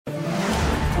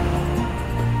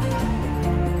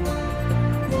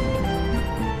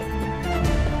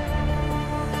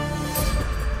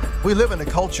We live in a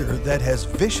culture that has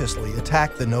viciously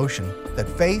attacked the notion that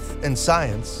faith and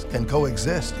science can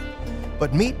coexist.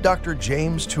 But meet Dr.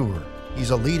 James Tour. He's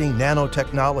a leading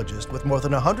nanotechnologist with more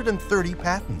than 130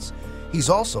 patents. He's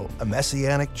also a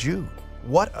Messianic Jew.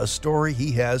 What a story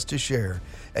he has to share.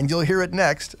 And you'll hear it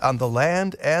next on The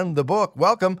Land and the Book.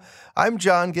 Welcome. I'm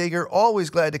John Geiger,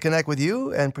 always glad to connect with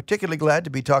you, and particularly glad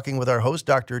to be talking with our host,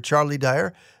 Dr. Charlie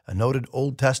Dyer, a noted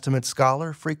Old Testament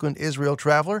scholar, frequent Israel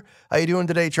traveler. How you doing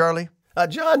today, Charlie?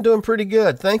 John, doing pretty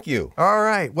good. Thank you. All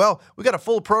right. Well, we got a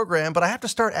full program, but I have to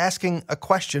start asking a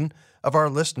question of our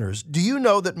listeners. Do you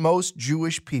know that most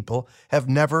Jewish people have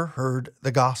never heard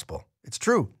the gospel? It's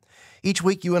true. Each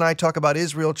week, you and I talk about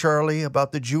Israel, Charlie,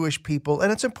 about the Jewish people,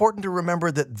 and it's important to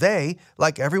remember that they,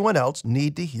 like everyone else,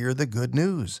 need to hear the good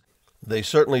news. They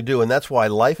certainly do, and that's why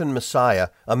Life in Messiah,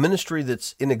 a ministry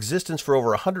that's in existence for over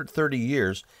 130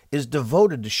 years, is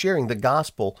devoted to sharing the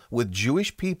gospel with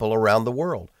Jewish people around the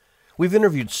world. We've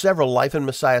interviewed several Life in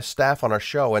Messiah staff on our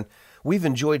show, and we've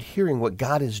enjoyed hearing what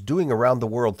God is doing around the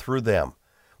world through them.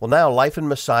 Well, now Life in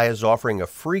Messiah is offering a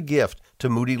free gift to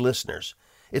Moody listeners.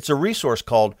 It's a resource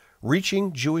called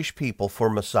Reaching Jewish People for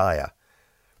Messiah.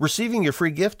 Receiving your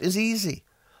free gift is easy.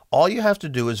 All you have to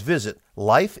do is visit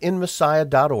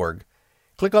lifeinmessiah.org,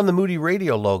 click on the Moody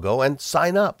Radio logo, and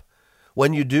sign up.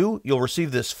 When you do, you'll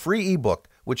receive this free ebook,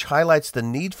 which highlights the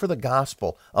need for the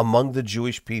gospel among the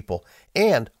Jewish people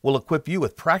and will equip you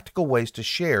with practical ways to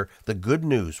share the good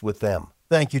news with them.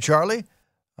 Thank you, Charlie.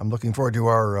 I'm looking forward to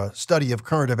our study of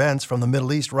current events from the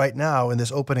Middle East right now in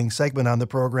this opening segment on the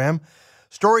program.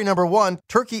 Story number one,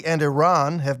 Turkey and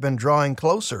Iran have been drawing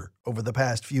closer over the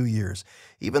past few years,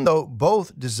 even though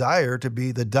both desire to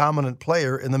be the dominant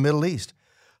player in the Middle East.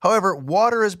 However,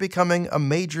 water is becoming a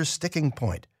major sticking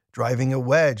point, driving a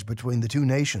wedge between the two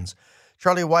nations.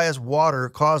 Charlie, why is water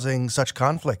causing such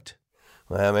conflict?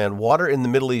 Well, man, water in the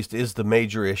Middle East is the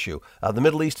major issue. The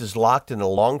Middle East is locked in a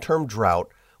long-term drought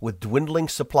with dwindling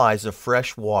supplies of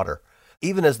fresh water,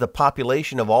 even as the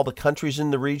population of all the countries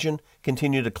in the region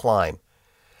continue to climb.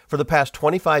 For the past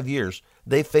 25 years,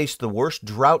 they've faced the worst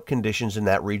drought conditions in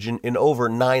that region in over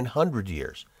 900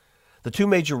 years. The two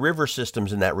major river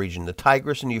systems in that region, the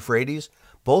Tigris and Euphrates,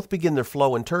 both begin their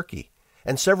flow in Turkey.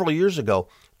 And several years ago,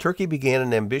 Turkey began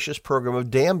an ambitious program of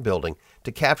dam building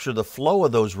to capture the flow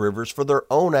of those rivers for their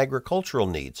own agricultural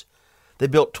needs. They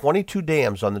built 22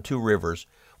 dams on the two rivers,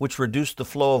 which reduced the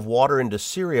flow of water into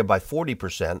Syria by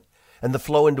 40% and the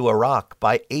flow into Iraq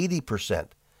by 80%.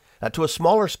 Now, to a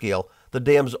smaller scale, the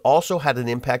dams also had an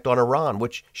impact on Iran,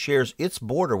 which shares its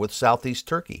border with southeast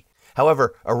Turkey.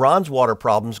 However, Iran's water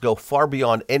problems go far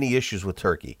beyond any issues with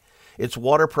Turkey. It's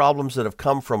water problems that have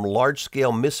come from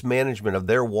large-scale mismanagement of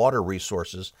their water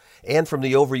resources and from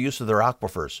the overuse of their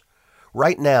aquifers.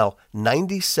 Right now,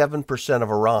 97%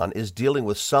 of Iran is dealing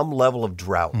with some level of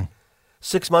drought.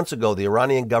 6 months ago, the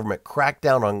Iranian government cracked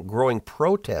down on growing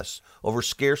protests over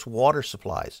scarce water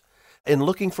supplies. In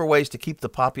looking for ways to keep the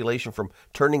population from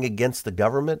turning against the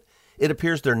government, it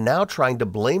appears they're now trying to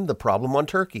blame the problem on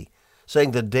Turkey,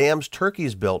 saying the dams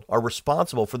Turkey's built are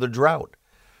responsible for the drought.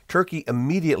 Turkey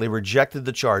immediately rejected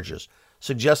the charges,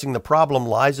 suggesting the problem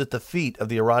lies at the feet of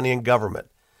the Iranian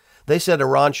government. They said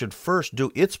Iran should first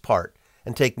do its part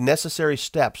and take necessary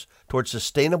steps towards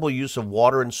sustainable use of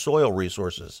water and soil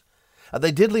resources.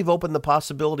 They did leave open the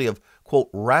possibility of, quote,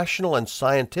 rational and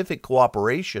scientific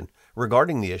cooperation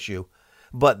regarding the issue,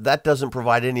 but that doesn't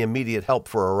provide any immediate help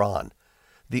for Iran.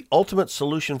 The ultimate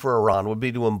solution for Iran would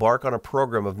be to embark on a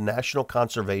program of national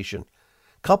conservation,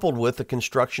 coupled with the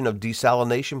construction of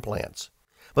desalination plants.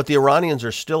 But the Iranians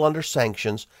are still under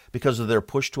sanctions because of their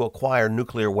push to acquire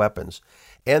nuclear weapons,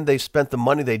 and they've spent the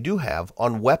money they do have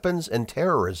on weapons and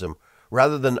terrorism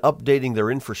rather than updating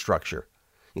their infrastructure.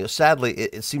 Sadly,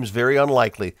 it seems very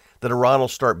unlikely that Iran will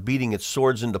start beating its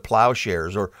swords into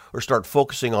plowshares or start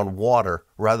focusing on water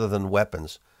rather than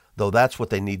weapons, though that's what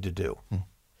they need to do.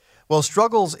 Well,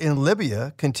 struggles in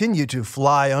Libya continue to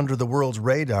fly under the world's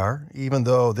radar, even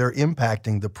though they're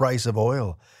impacting the price of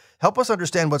oil. Help us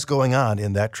understand what's going on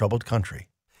in that troubled country.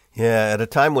 Yeah, at a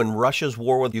time when Russia's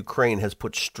war with Ukraine has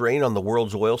put strain on the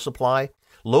world's oil supply,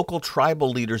 local tribal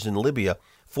leaders in Libya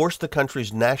forced the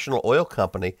country's national oil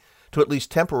company to at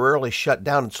least temporarily shut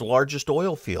down its largest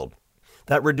oil field.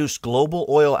 That reduced global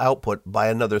oil output by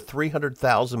another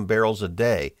 300,000 barrels a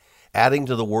day, adding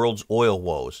to the world's oil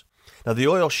woes. Now, the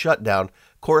oil shutdown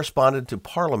corresponded to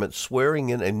Parliament swearing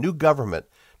in a new government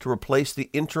to replace the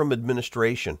interim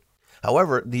administration.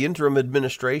 However, the interim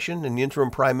administration and the interim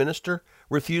prime minister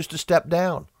refused to step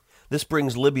down. This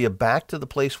brings Libya back to the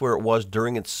place where it was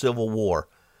during its civil war,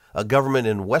 a government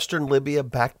in western Libya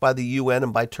backed by the UN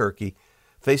and by Turkey,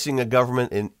 facing a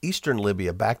government in eastern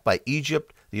Libya backed by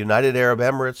Egypt, the United Arab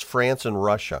Emirates, France, and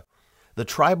Russia. The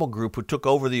tribal group who took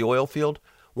over the oil field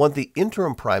want the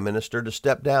interim prime minister to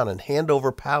step down and hand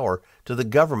over power to the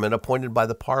government appointed by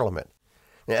the parliament.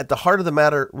 At the heart of the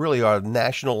matter really are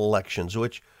national elections,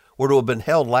 which were to have been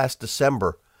held last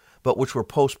December, but which were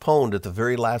postponed at the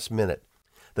very last minute.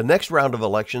 The next round of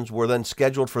elections were then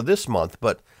scheduled for this month,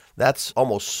 but that's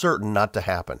almost certain not to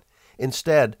happen.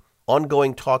 Instead,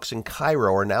 ongoing talks in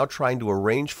Cairo are now trying to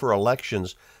arrange for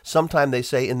elections sometime, they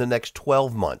say, in the next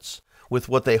 12 months, with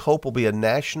what they hope will be a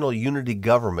national unity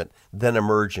government then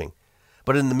emerging.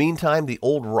 But in the meantime, the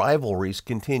old rivalries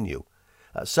continue.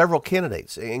 Several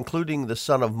candidates, including the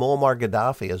son of Muammar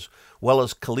Gaddafi as well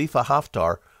as Khalifa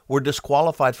Haftar, were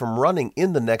disqualified from running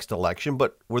in the next election,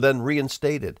 but were then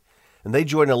reinstated. And they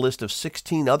join a list of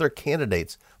 16 other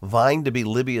candidates vying to be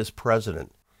Libya's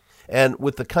president. And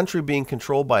with the country being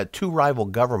controlled by two rival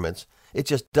governments, it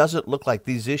just doesn't look like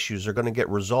these issues are going to get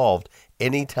resolved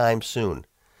anytime soon.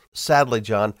 Sadly,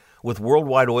 John, with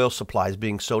worldwide oil supplies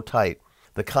being so tight,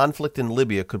 the conflict in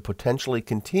Libya could potentially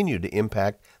continue to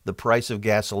impact the price of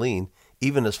gasoline,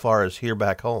 even as far as here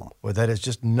back home. Well, that is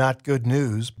just not good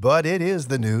news, but it is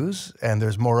the news, and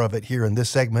there's more of it here in this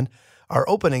segment, our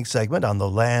opening segment on the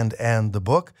land and the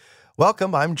book.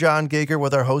 Welcome, I'm John Geiger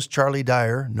with our host Charlie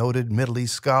Dyer, noted Middle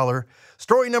East scholar.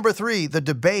 Story number 3, the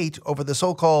debate over the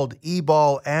so-called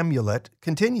Ebal amulet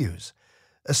continues.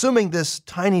 Assuming this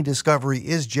tiny discovery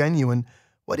is genuine,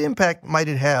 what impact might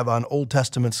it have on Old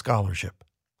Testament scholarship?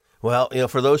 Well,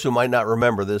 for those who might not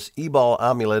remember, this Ebal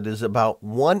amulet is about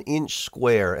 1 inch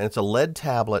square, and it's a lead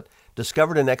tablet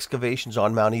discovered in excavations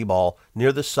on Mount Ebal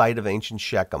near the site of ancient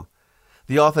Shechem.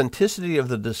 The authenticity of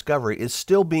the discovery is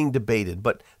still being debated,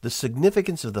 but the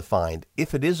significance of the find,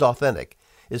 if it is authentic,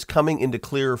 is coming into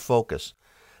clearer focus.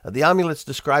 The amulet's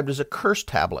described as a curse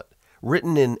tablet,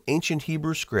 written in ancient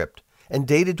Hebrew script, and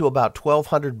dated to about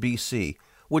 1200 BC,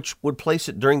 which would place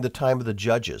it during the time of the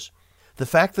Judges. The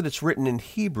fact that it's written in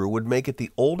Hebrew would make it the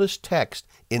oldest text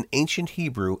in ancient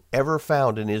Hebrew ever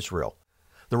found in Israel.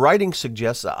 The writing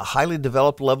suggests a highly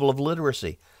developed level of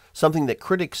literacy, something that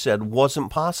critics said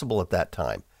wasn't possible at that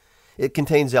time. It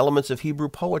contains elements of Hebrew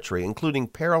poetry, including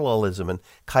parallelism and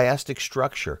chiastic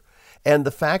structure, and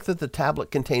the fact that the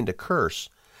tablet contained a curse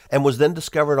and was then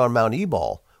discovered on Mount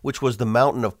Ebal, which was the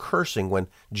mountain of cursing when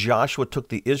Joshua took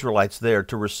the Israelites there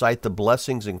to recite the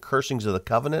blessings and cursings of the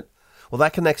covenant, well,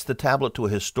 that connects the tablet to a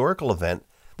historical event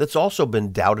that's also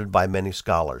been doubted by many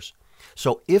scholars.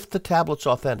 So if the tablet's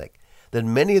authentic,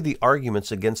 then many of the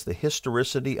arguments against the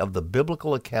historicity of the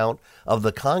biblical account of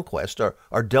the conquest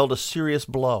are dealt a serious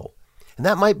blow. And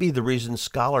that might be the reason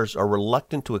scholars are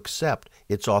reluctant to accept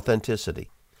its authenticity.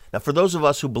 Now, for those of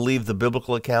us who believe the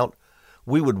biblical account,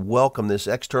 we would welcome this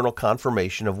external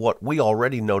confirmation of what we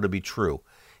already know to be true.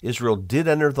 Israel did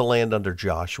enter the land under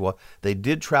Joshua. They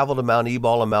did travel to Mount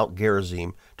Ebal and Mount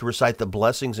Gerizim to recite the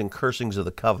blessings and cursings of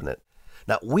the covenant.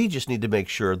 Now, we just need to make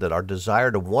sure that our desire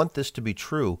to want this to be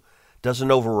true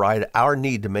doesn't override our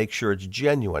need to make sure it's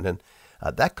genuine, and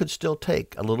that could still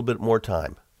take a little bit more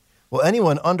time. Well,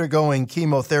 anyone undergoing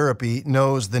chemotherapy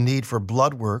knows the need for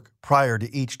blood work prior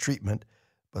to each treatment.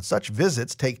 But such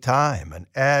visits take time and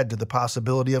add to the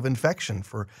possibility of infection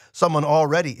for someone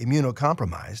already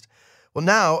immunocompromised. Well,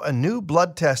 now, a new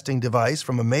blood testing device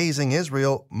from Amazing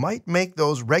Israel might make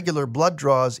those regular blood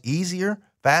draws easier,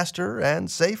 faster, and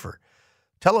safer.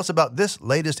 Tell us about this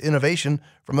latest innovation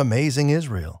from Amazing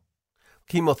Israel.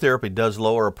 Chemotherapy does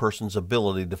lower a person's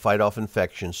ability to fight off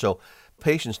infection, so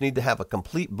patients need to have a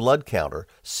complete blood counter,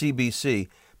 CBC,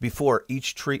 before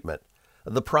each treatment.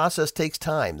 The process takes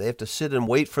time. They have to sit and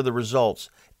wait for the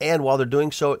results, and while they're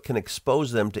doing so, it can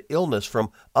expose them to illness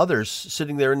from others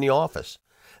sitting there in the office.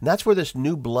 And that's where this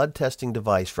new blood testing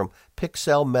device from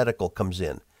Pixel Medical comes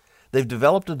in. They've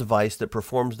developed a device that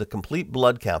performs the complete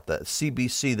blood count, the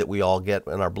CBC that we all get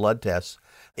in our blood tests,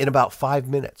 in about 5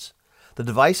 minutes. The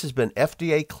device has been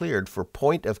FDA cleared for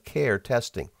point-of-care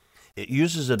testing. It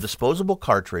uses a disposable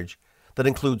cartridge that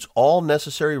includes all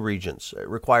necessary reagents. It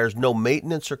requires no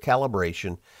maintenance or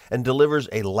calibration and delivers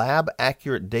a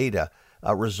lab-accurate data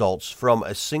results from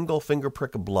a single finger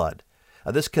prick of blood.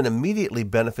 This can immediately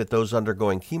benefit those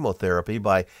undergoing chemotherapy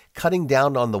by cutting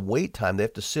down on the wait time they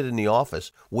have to sit in the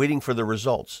office waiting for the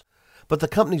results. But the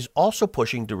company's also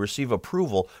pushing to receive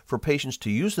approval for patients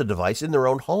to use the device in their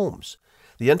own homes.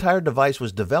 The entire device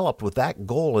was developed with that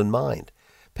goal in mind.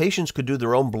 Patients could do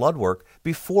their own blood work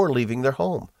before leaving their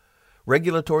home.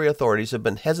 Regulatory authorities have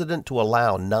been hesitant to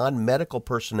allow non-medical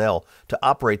personnel to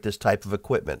operate this type of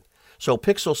equipment. So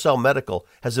Pixel Cell Medical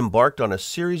has embarked on a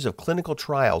series of clinical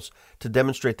trials to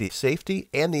demonstrate the safety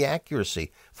and the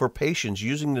accuracy for patients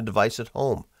using the device at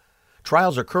home.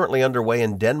 Trials are currently underway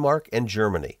in Denmark and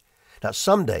Germany. Now,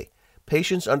 someday,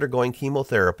 patients undergoing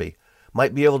chemotherapy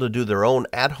might be able to do their own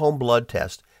at-home blood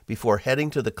test before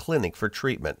heading to the clinic for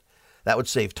treatment. That would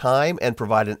save time and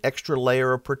provide an extra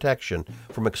layer of protection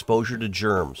from exposure to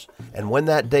germs. And when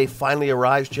that day finally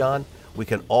arrives, John, we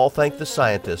can all thank the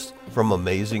scientists from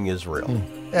Amazing Israel.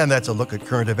 And that's a look at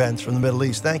current events from the Middle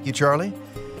East. Thank you, Charlie.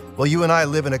 Well, you and I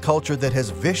live in a culture that has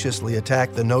viciously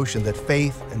attacked the notion that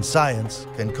faith and science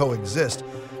can coexist.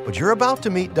 But you're about to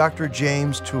meet Dr.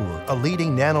 James Tour, a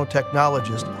leading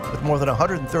nanotechnologist with more than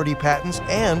 130 patents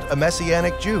and a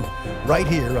Messianic Jew, right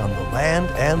here on The Land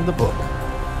and the Book.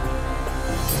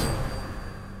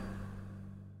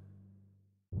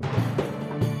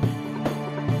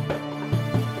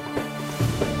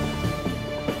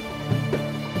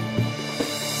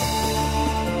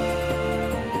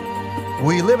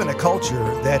 We live in a culture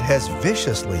that has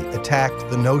viciously attacked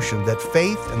the notion that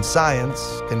faith and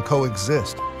science can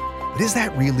coexist. But is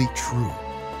that really true?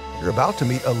 You're about to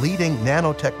meet a leading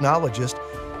nanotechnologist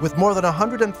with more than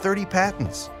 130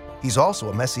 patents. He's also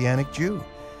a Messianic Jew.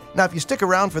 Now, if you stick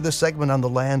around for this segment on The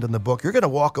Land and the Book, you're going to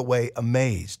walk away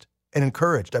amazed and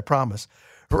encouraged, I promise.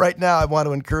 But right now, I want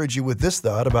to encourage you with this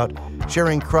thought about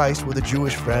sharing Christ with a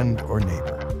Jewish friend or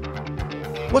neighbor.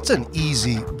 What's an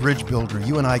easy bridge builder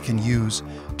you and I can use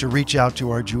to reach out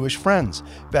to our Jewish friends?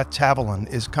 Beth Tavelin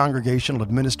is congregational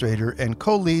administrator and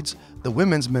co-leads the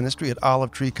women's ministry at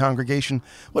Olive Tree Congregation.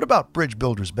 What about bridge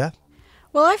builders, Beth?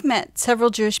 Well, I've met several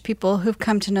Jewish people who've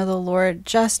come to know the Lord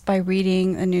just by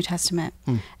reading the New Testament.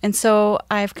 And so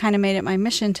I've kind of made it my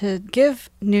mission to give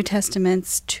New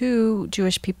Testaments to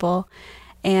Jewish people.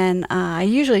 And I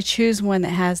usually choose one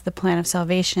that has the plan of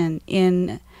salvation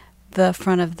in the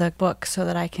front of the book so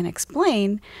that I can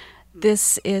explain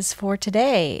this is for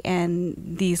today, and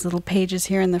these little pages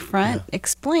here in the front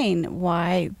explain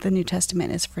why the New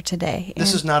Testament is for today.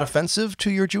 This is not offensive to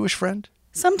your Jewish friend?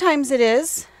 Sometimes it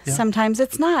is, sometimes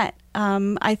it's not.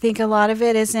 I think a lot of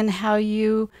it is in how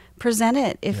you present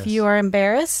it. If you are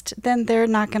embarrassed, then they're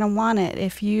not going to want it.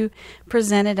 If you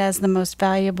present it as the most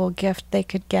valuable gift they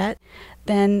could get,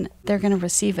 then they're going to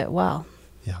receive it well.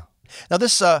 Now,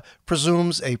 this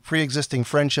presumes a pre-existing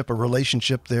friendship or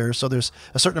relationship there, so there's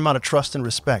a certain amount of trust and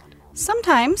respect.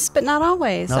 Sometimes, but not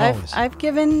always. Not always. I've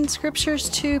given scriptures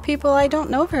to people I don't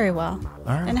know very well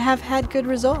and have had good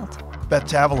result. Beth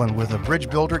Tavelin with a bridge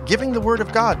builder, giving the Word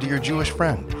of God to your Jewish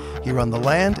friend, here on The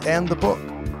Land and the Book.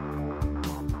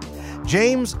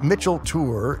 James Mitchell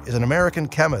Tour is an American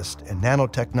chemist and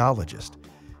nanotechnologist.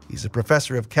 He's a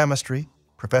professor of chemistry,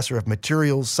 professor of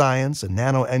materials science and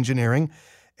nanoengineering,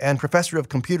 and professor of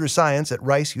computer science at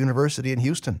Rice University in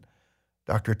Houston.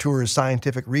 Dr. Tour's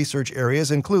scientific research areas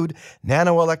include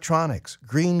nanoelectronics,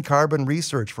 green carbon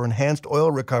research for enhanced oil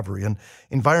recovery and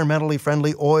environmentally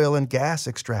friendly oil and gas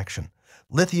extraction,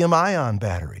 lithium-ion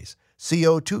batteries,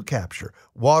 CO2 capture,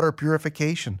 water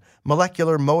purification,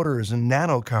 molecular motors, and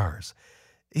nanocars.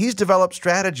 He's developed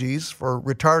strategies for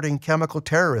retarding chemical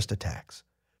terrorist attacks.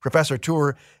 Professor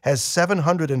Tour has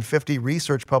 750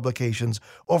 research publications,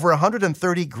 over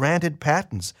 130 granted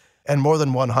patents, and more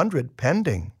than 100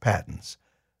 pending patents.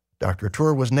 Dr.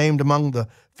 Tour was named among the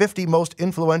 50 most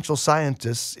influential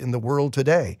scientists in the world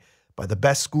today by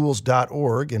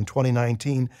thebestschools.org in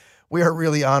 2019. We are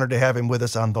really honored to have him with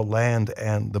us on The Land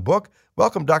and the Book.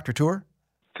 Welcome, Dr. Tour.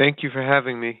 Thank you for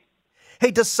having me. Hey,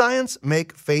 does science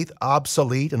make faith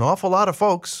obsolete? An awful lot of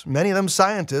folks, many of them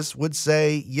scientists, would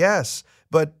say yes.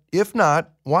 But if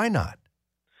not, why not?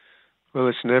 Well,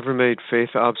 it's never made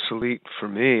faith obsolete for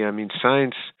me. I mean,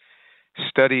 science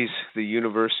studies the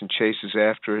universe and chases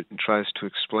after it and tries to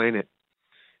explain it.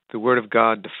 The Word of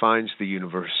God defines the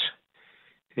universe.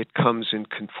 It comes in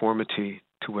conformity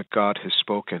to what God has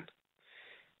spoken.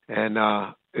 And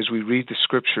as we read the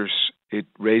Scriptures, it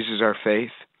raises our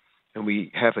faith, and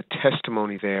we have a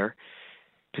testimony there,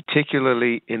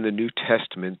 particularly in the New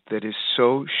Testament, that is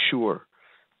so sure,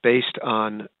 based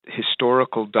on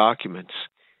historical documents,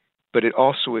 but it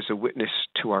also is a witness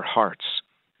to our hearts.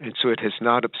 And so it has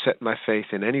not upset my faith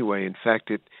in any way. In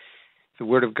fact, the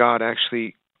Word of God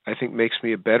actually, I think, makes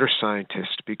me a better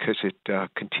scientist because it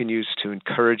continues to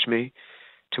encourage me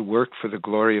to work for the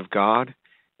glory of God.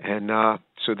 And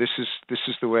so this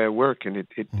is the way I work, and it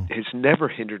has never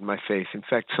hindered my faith. In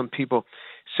fact, some people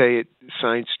say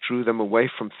science drew them away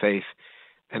from faith.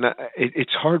 And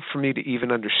it's hard for me to even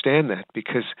understand that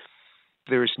because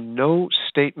there is no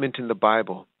statement in the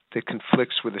Bible that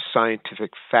conflicts with a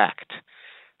scientific fact.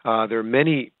 There are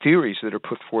many theories that are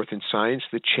put forth in science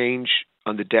that change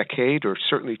on the decade or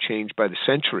certainly change by the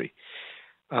century.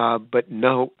 But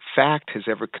no fact has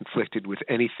ever conflicted with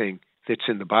anything that's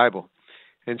in the Bible.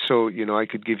 And so, I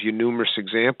could give you numerous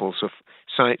examples of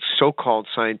so-called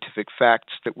scientific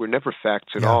facts that were never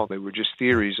facts at all. They were just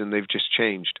theories, and they've just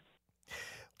changed.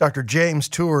 Dr. James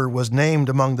Tour was named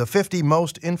among the 50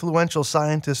 most influential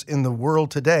scientists in the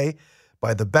world today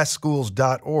by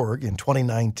thebestschools.org in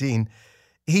 2019.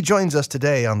 He joins us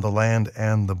today on The Land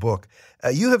and the Book.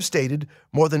 You have stated,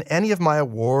 more than any of my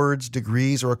awards,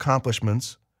 degrees, or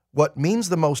accomplishments, what means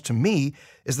the most to me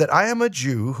is that I am a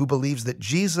Jew who believes that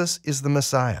Jesus is the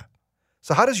Messiah.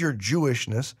 So how does your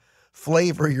Jewishness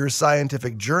flavor your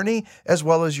scientific journey as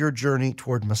well as your journey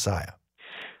toward Messiah?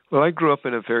 Well, I grew up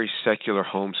in a very secular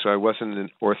home, so I wasn't an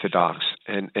Orthodox.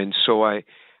 And so I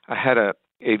had a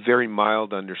very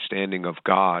mild understanding of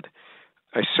God.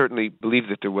 I certainly believed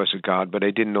that there was a God, but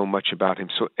I didn't know much about him.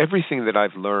 So everything that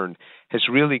I've learned has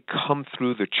really come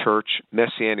through the church,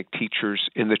 Messianic teachers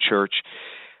in the church.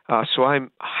 So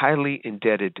I'm highly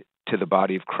indebted to the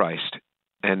body of Christ.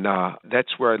 And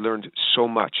that's where I learned so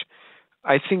much.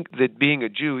 I think that being a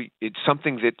Jew, it's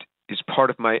something that is part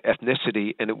of my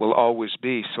ethnicity, and it will always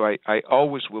be. So I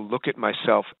always will look at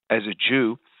myself as a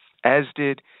Jew, as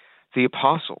did the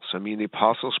apostles. I mean, the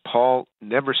apostles, Paul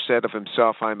never said of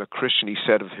himself, I'm a Christian. He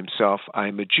said of himself,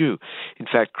 I'm a Jew. In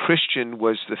fact, Christian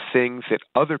was the thing that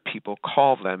other people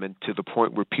call them, and to the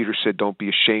point where Peter said, don't be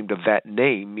ashamed of that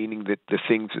name, meaning that the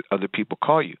things that other people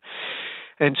call you.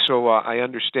 And so I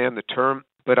understand the term,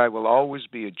 but I will always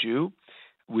be a Jew,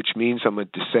 which means I'm a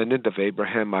descendant of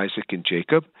Abraham, Isaac, and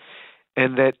Jacob.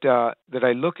 And that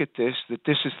I look at this, that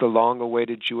this is the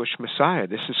long-awaited Jewish Messiah.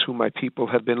 This is who my people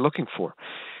have been looking for.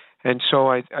 And so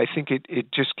I think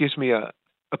it just gives me a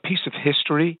piece of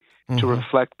history to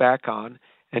reflect back on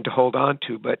and to hold on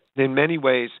to. But in many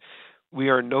ways, we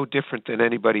are no different than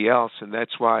anybody else, and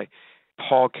that's why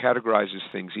Paul categorizes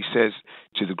things. He says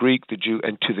to the Greek, the Jew,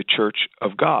 and to the church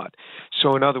of God.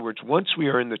 So in other words, once we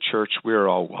are in the church, we are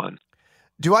all one.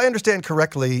 Do I understand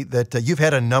correctly that you've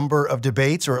had a number of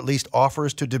debates, or at least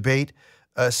offers to debate,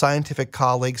 scientific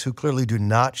colleagues who clearly do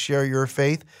not share your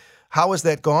faith? How has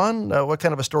that gone? What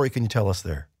kind of a story can you tell us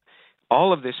there?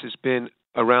 All of this has been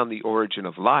around the origin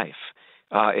of life.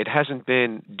 It hasn't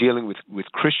been dealing with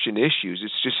Christian issues.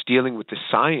 It's just dealing with the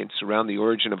science around the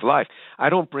origin of life. I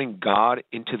don't bring God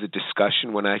into the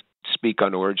discussion when I speak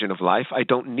on origin of life. I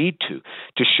don't need to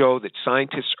show that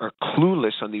scientists are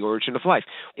clueless on the origin of life.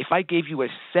 If I gave you a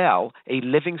cell, a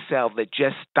living cell that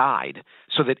just died,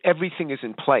 so that everything is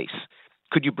in place,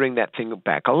 could you bring that thing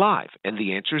back alive? And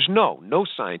the answer is no. No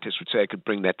scientist would say I could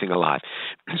bring that thing alive.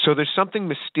 So there's something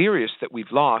mysterious that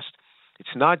we've lost. It's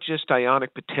not just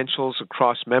ionic potentials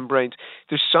across membranes.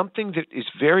 There's something that is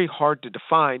very hard to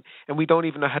define, and we don't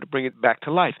even know how to bring it back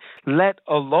to life, let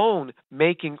alone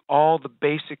making all the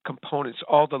basic components,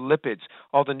 all the lipids,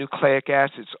 all the nucleic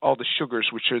acids, all the sugars,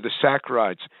 which are the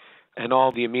saccharides, and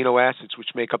all the amino acids which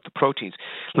make up the proteins,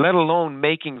 let alone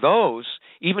making those.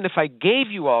 Even if I gave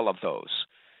you all of those,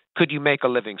 could you make a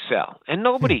living cell? And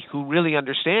nobody who really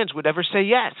understands would ever say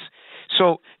yes.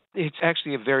 So it's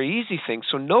actually a very easy thing.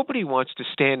 So nobody wants to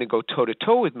stand and go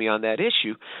toe-to-toe with me on that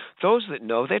issue. Those that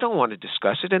know, they don't want to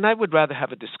discuss it, and I would rather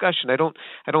have a discussion. I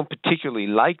don't particularly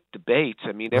like debates.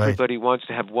 I mean, everybody wants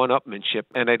to have one-upmanship,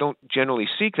 and I don't generally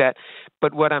seek that.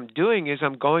 But what I'm doing is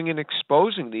I'm going and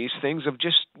exposing these things of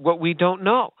just what we don't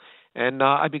know. And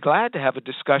I'd be glad to have a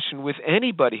discussion with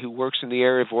anybody who works in the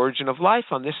area of origin of life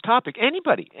on this topic.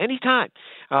 Anybody, anytime.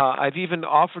 I've even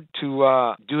offered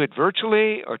to do it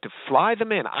virtually or to fly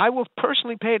them in. I will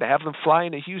personally pay to have them fly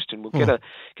into Houston. We'll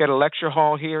get a lecture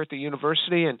hall here at the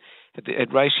university and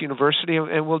at Rice University,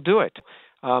 and we'll do it.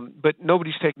 But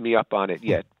nobody's taken me up on it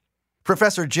yet.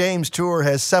 Professor James Tour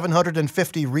has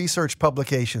 750 research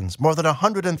publications, more than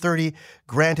 130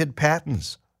 granted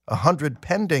patents, 100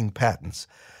 pending patents.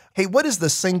 Hey, what is the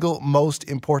single most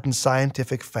important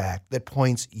scientific fact that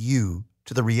points you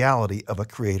to the reality of a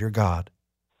creator God?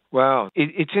 Well,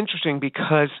 it's interesting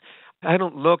because I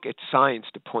don't look at science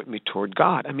to point me toward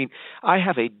God. I mean, I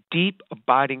have a deep,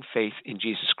 abiding faith in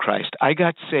Jesus Christ. I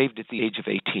got saved at the age of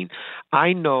 18.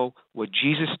 I know what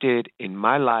Jesus did in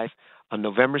my life on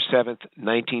November 7th,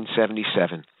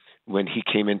 1977, when he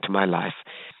came into my life.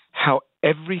 How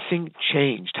everything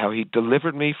changed, how he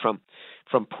delivered me from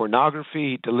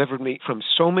pornography, he delivered me from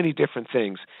so many different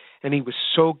things, and he was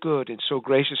so good and so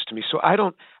gracious to me. So I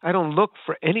don't look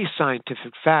for any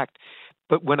scientific fact,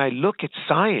 but when I look at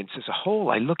science as a whole,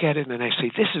 I look at it and I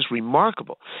say, this is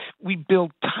remarkable. We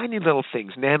build tiny little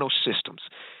things, nanosystems,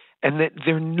 and that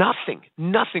they're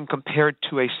nothing compared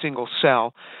to a single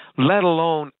cell, let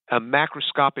alone a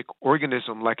macroscopic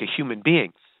organism like a human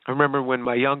being. I remember when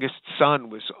my youngest son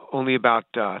was only about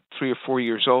 3 or 4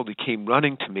 years old, he came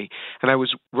running to me, and I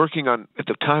was working on, at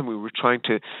the time, we were trying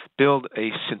to build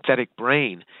a synthetic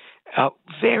brain, a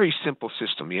very simple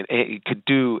system. It could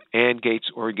do AND gates,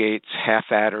 OR gates, half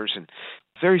adders, and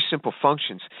very simple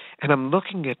functions. And I'm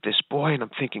looking at this boy and I'm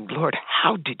thinking, Lord,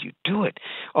 how did you do it?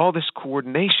 All this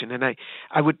coordination. And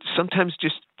I would sometimes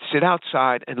just sit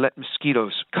outside and let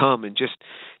mosquitoes come and just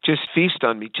feast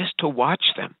on me, just to watch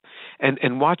them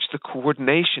and watch the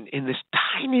coordination in this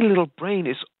tiny little brain.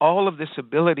 Is all of this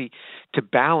ability to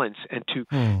balance and to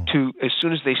as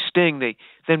soon as they sting, they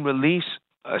then release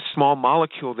a small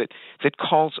molecule that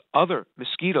calls other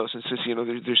mosquitoes and says,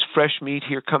 there's fresh meat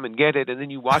here, come and get it. And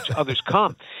then you watch others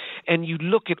come. And you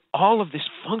look at all of this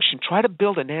function, try to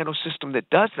build a nanosystem that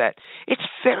does that. It's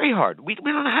very hard. We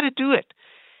don't know how to do it.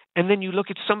 And then you look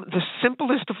at the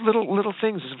simplest of little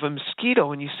things of a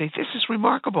mosquito, and you say, this is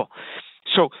remarkable.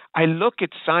 So I look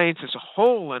at science as a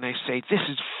whole, and I say, this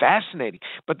is fascinating.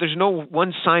 But there's no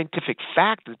one scientific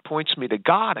fact that points me to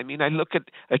God. I mean, I look at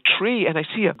a tree, and I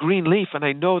see a green leaf, and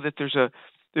I know that there's a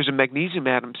magnesium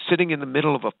atom sitting in the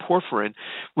middle of a porphyrin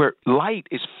where light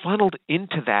is funneled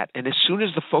into that. And as soon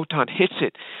as the photon hits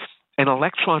it, an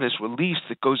electron is released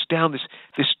that goes down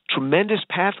this tremendous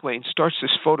pathway and starts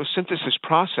this photosynthesis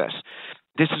process.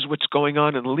 This is what's going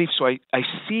on in the leaf. So I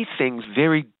see things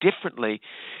very differently,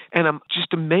 and I'm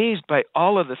just amazed by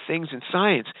all of the things in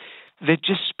science that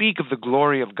just speak of the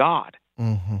glory of God.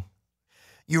 Mm-hmm.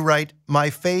 You write, my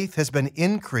faith has been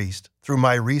increased through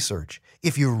my research.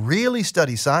 If you really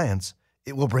study science,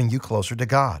 it will bring you closer to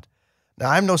God. Now,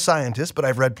 I'm no scientist, but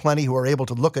I've read plenty who are able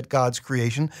to look at God's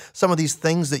creation, some of these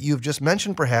things that you've just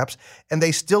mentioned perhaps, and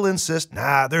they still insist,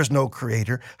 there's no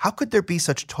creator. How could there be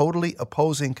such totally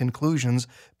opposing conclusions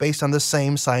based on the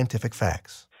same scientific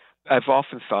facts? I've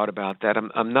often thought about that.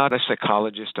 I'm not a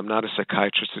psychologist. I'm not a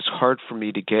psychiatrist. It's hard for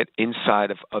me to get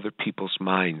inside of other people's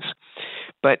minds.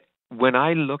 But when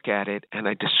I look at it and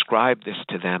I describe this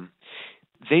to them,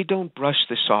 they don't brush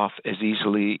this off as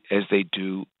easily as they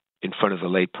do in front of the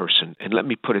layperson. And let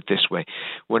me put it this way.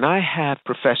 When I have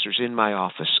professors in my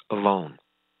office alone,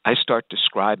 I start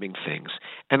describing things,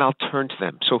 and I'll turn to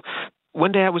them. So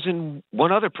one day I was in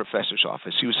one other professor's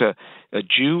office. He was a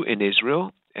Jew in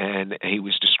Israel, and he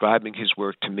was describing his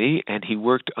work to me, and he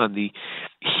worked on the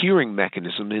hearing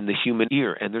mechanism in the human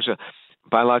ear. And there's a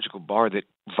biological bar that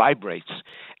vibrates,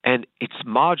 and its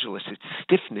modulus, its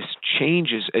stiffness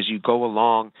changes as you go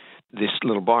along this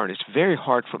little bar, and it's very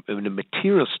hard from a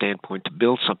material standpoint to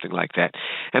build something like that.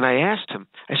 And I asked him,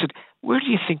 I said, where do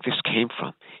you think this came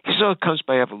from? He said, it comes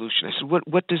by evolution. I said,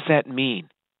 what does that mean?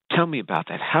 Tell me about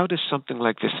that. How does something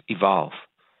like this evolve?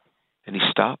 And he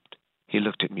stopped. He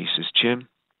looked at me. He says, Jim,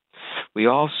 we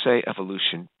all say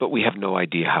evolution, but we have no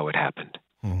idea how it happened.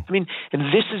 I mean,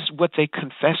 and this is what they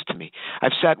confess to me.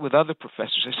 I've sat with other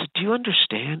professors. I said, do you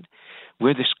understand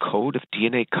where this code of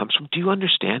DNA comes from? Do you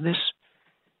understand this?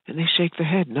 And they shake their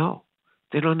head. No,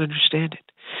 they don't understand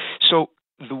it. So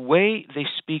the way they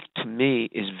speak to me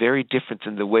is very different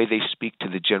than the way they speak to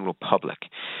the general public.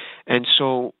 And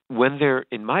so when they're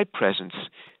in my presence,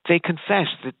 they confess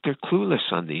that they're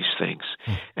clueless on these things.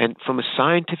 And from a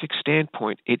scientific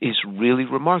standpoint, it is really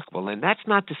remarkable. And that's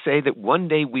not to say that one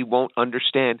day we won't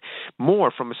understand more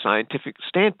from a scientific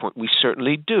standpoint. We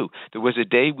certainly do. There was a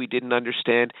day we didn't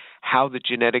understand how the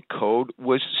genetic code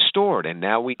was stored, and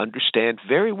now we understand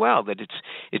very well that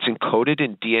it's encoded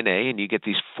in DNA, and you get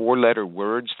these 4-letter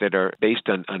words that are based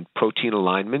on protein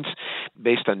alignments,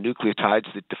 based on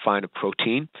nucleotides that define a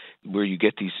protein, where you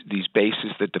get these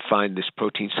bases that define this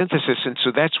protein synthesis, and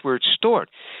so that's where it's stored.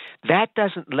 That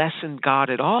doesn't lessen God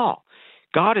at all.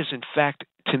 God is, in fact,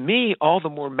 to me, all the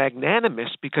more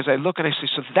magnanimous because I look and I say,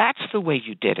 so that's the way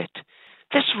you did it.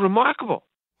 That's remarkable.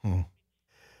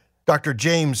 Dr.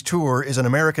 James Tour is an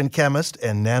American chemist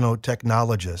and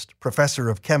nanotechnologist, professor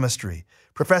of chemistry,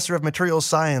 professor of materials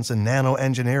science and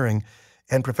nanoengineering,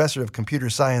 and professor of computer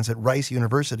science at Rice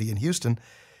University in Houston.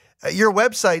 Your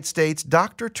website states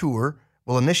Dr. Tour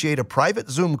will initiate a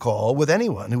private Zoom call with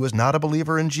anyone who is not a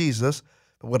believer in Jesus,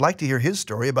 but would like to hear his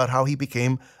story about how he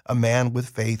became a man with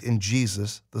faith in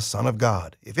Jesus, the Son of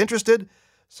God. If interested,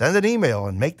 send an email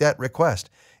and make that request.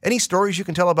 Any stories you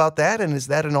can tell about that, and is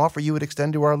that an offer you would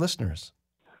extend to our listeners?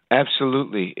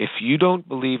 Absolutely. If you don't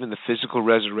believe in the physical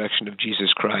resurrection of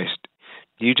Jesus Christ,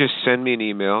 you just send me an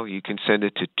email. You can send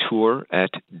it to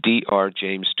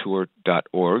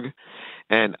tour@drjamestour.org.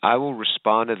 And I will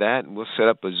respond to that, and we'll set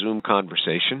up a Zoom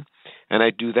conversation. And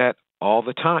I do that all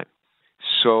the time.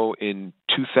 So in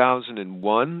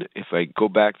 2001, if I go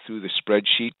back through the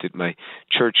spreadsheet that my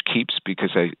church keeps,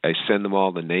 because I send them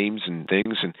all the names and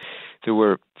things, and there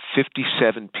were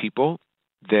 57 people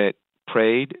that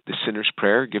prayed the sinner's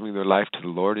prayer, giving their life to the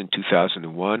Lord in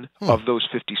 2001. Of those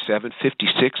 57,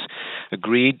 56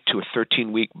 agreed to a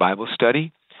 13-week Bible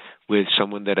study with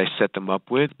someone that I set them up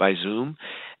with by Zoom,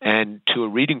 and to a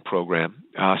reading program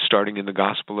starting in the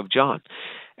Gospel of John.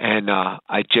 And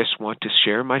I just want to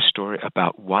share my story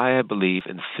about why I believe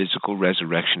in the physical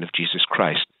resurrection of Jesus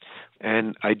Christ.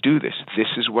 And I do this. This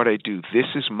is what I do. This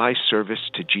is my service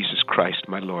to Jesus Christ,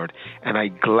 my Lord, and I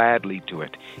gladly do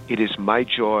it. It is my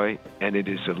joy, and it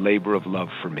is a labor of love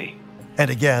for me.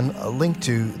 And again, a link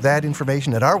to that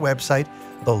information at our website,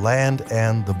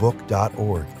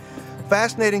 thelandandthebook.org.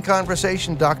 Fascinating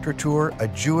conversation, Dr. Tour, a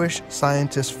Jewish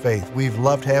scientist's faith. We've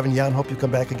loved having you on. Hope you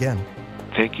come back again.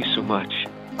 Thank you so much.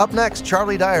 Up next,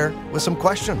 Charlie Dyer with some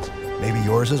questions. Maybe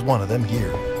yours is one of them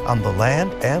here on The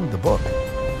Land and the Book.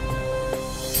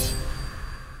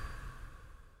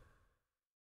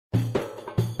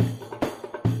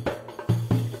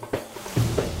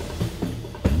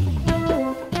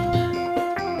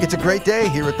 It's a great day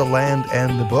here at The Land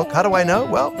and the Book. How do I know?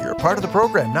 Well, you're a part of the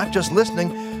program, not just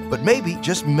listening, but maybe,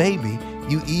 just maybe,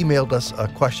 you emailed us a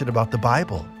question about the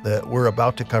Bible that we're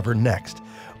about to cover next.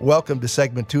 Welcome to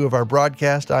segment 2 of our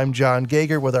broadcast. I'm John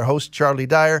Gauger with our host, Charlie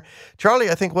Dyer.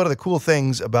 Charlie, I think one of the cool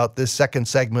things about this second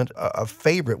segment, a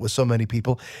favorite with so many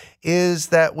people, is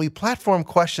that we platform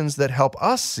questions that help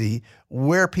us see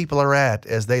where people are at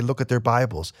as they look at their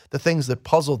Bibles, the things that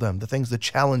puzzle them, the things that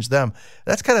challenge them.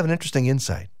 That's kind of an interesting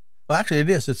insight. Well, actually, it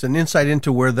is. It's an insight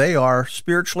into where they are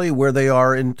spiritually, where they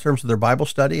are in terms of their Bible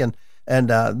study. And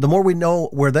the more we know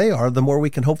where they are, the more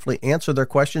we can hopefully answer their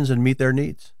questions and meet their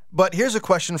needs. But here's a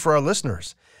question for our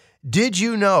listeners. Did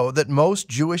you know that most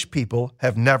Jewish people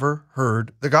have never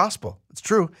heard the gospel? It's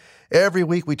true. Every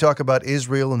week we talk about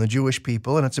Israel and the Jewish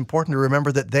people, and it's important to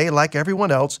remember that they, like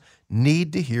everyone else,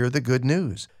 need to hear the good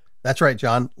news. That's right,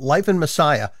 John. Life in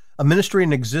Messiah, a ministry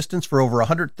in existence for over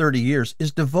 130 years,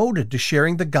 is devoted to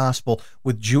sharing the gospel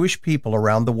with Jewish people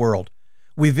around the world.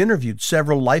 We've interviewed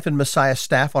several Life in Messiah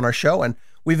staff on our show, and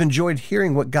we've enjoyed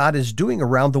hearing what God is doing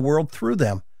around the world through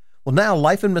them. Well, now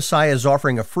Life in Messiah is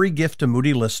offering a free gift to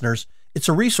Moody listeners. It's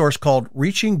a resource called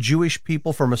Reaching Jewish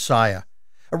People for Messiah.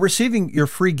 Receiving your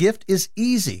free gift is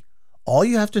easy. All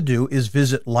you have to do is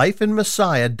visit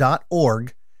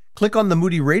lifeinmessiah.org, click on the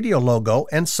Moody Radio logo,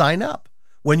 and sign up.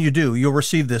 When you do, you'll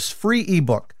receive this free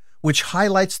ebook, which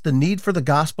highlights the need for the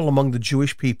gospel among the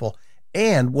Jewish people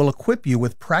and will equip you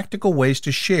with practical ways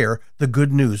to share the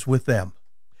good news with them.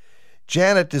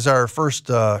 Janet is our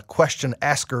first question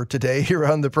asker today here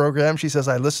on the program. She says,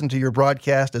 I listen to your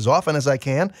broadcast as often as I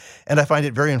can, and I find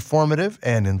it very informative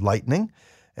and enlightening.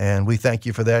 And we thank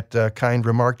you for that kind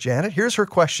remark, Janet. Here's her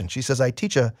question. She says, I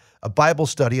teach a Bible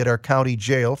study at our county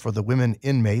jail for the women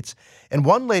inmates, and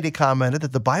one lady commented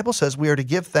that the Bible says we are to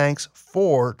give thanks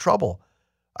for trouble.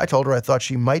 I told her I thought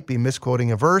she might be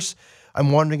misquoting a verse.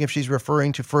 I'm wondering if she's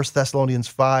referring to 1 Thessalonians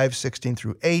 5, 16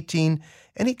 through 18.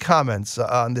 Any comments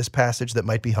on this passage that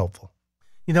might be helpful?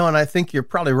 You know, and I think you're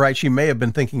probably right. She may have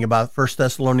been thinking about 1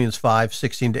 Thessalonians 5,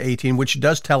 16 to 18, which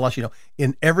does tell us,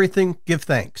 in everything, give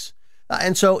thanks.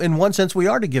 And so in one sense, we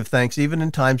are to give thanks even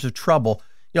in times of trouble.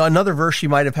 Another verse she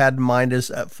might have had in mind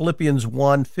is Philippians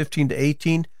 1, 15 to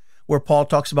 18, where Paul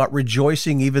talks about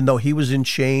rejoicing even though he was in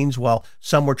chains while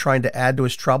some were trying to add to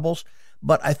his troubles.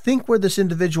 But I think where this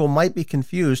individual might be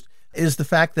confused is the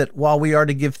fact that while we are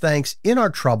to give thanks in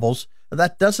our troubles,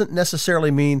 that doesn't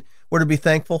necessarily mean we're to be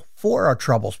thankful for our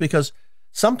troubles, because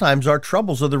sometimes our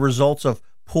troubles are the results of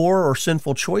poor or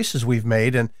sinful choices we've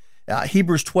made. And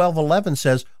Hebrews 12:11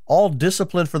 says, all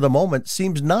discipline for the moment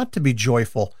seems not to be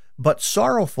joyful, but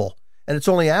sorrowful. And it's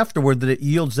only afterward that it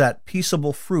yields that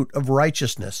peaceable fruit of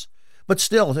righteousness. But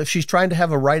still, if she's trying to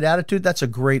have a right attitude, that's a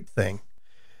great thing.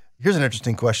 Here's an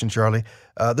interesting question, Charlie.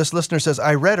 This listener says,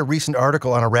 I read a recent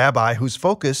article on a rabbi whose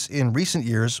focus in recent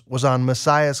years was on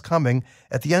Messiah's coming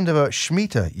at the end of a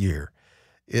Shemitah year.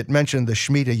 It mentioned the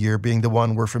Shemitah year being the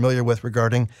one we're familiar with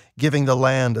regarding giving the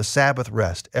land a Sabbath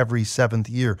rest every 7th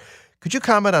year. Could you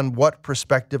comment on what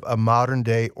perspective a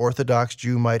modern-day Orthodox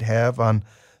Jew might have on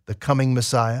the coming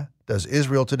Messiah? Does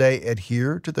Israel today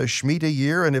adhere to the Shemitah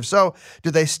year? And if so,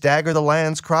 do they stagger the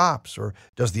land's crops? Or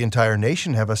does the entire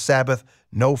nation have a Sabbath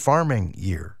no farming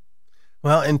year?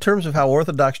 Well, in terms of how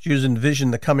Orthodox Jews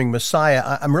envision the coming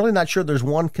Messiah, I'm really not sure there's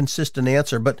one consistent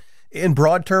answer, but in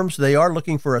broad terms, they are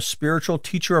looking for a spiritual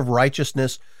teacher of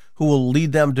righteousness who will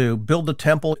lead them to build the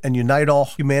temple and unite all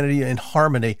humanity in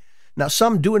harmony. Now,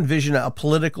 some do envision a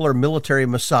political or military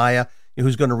Messiah,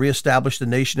 who's going to reestablish the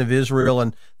nation of Israel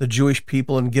and the Jewish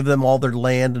people and give them all their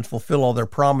land and fulfill all their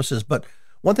promises. But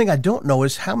one thing I don't know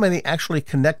is how many actually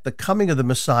connect the coming of the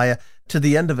Messiah to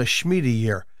the end of a Shemitah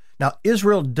year. Now,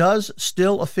 Israel does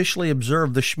still officially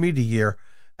observe the Shemitah year.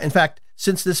 In fact,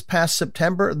 since this past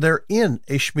September, they're in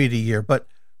a Shemitah year. But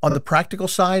on the practical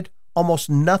side, almost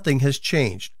nothing has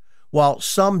changed. While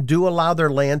some do allow their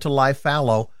land to lie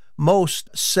fallow, most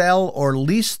sell or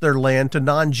lease their land to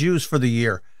non-Jews for the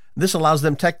year. This allows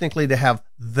them technically to have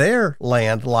their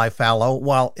land lie fallow,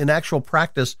 while in actual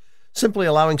practice, simply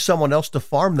allowing someone else to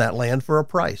farm that land for a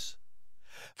price.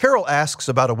 Carol asks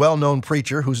about a well-known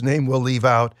preacher whose name we'll leave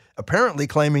out, apparently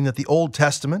claiming that the Old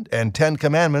Testament and 10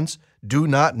 Commandments do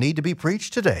not need to be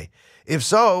preached today. If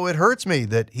so, it hurts me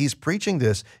that he's preaching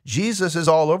this. Jesus is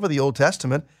all over the Old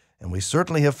Testament, and we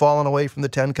certainly have fallen away from the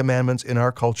 10 Commandments in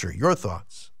our culture. Your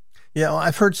thoughts? Yeah,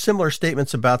 I've heard similar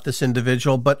statements about this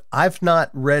individual, but I've not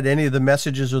read any of the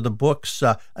messages or the books,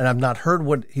 and I've not heard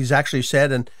what he's actually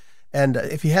said. And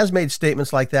if he has made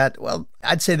statements like that, well,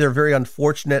 I'd say they're very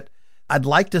unfortunate. I'd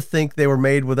like to think they were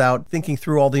made without thinking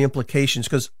through all the implications,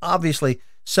 because obviously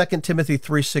 2 Timothy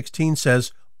 3:16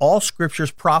 says, all Scripture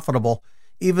is profitable,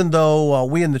 even though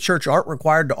we in the church aren't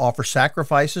required to offer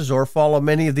sacrifices or follow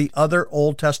many of the other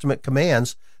Old Testament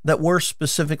commands that were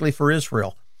specifically for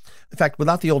Israel. In fact,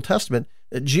 without the Old Testament,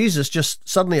 Jesus just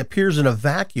suddenly appears in a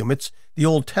vacuum. It's the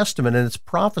Old Testament and its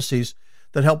prophecies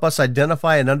that help us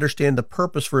identify and understand the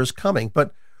purpose for his coming.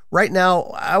 But right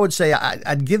now, I would say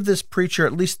I'd give this preacher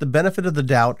at least the benefit of the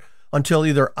doubt until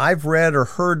either I've read or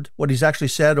heard what he's actually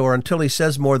said, or until he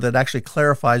says more that actually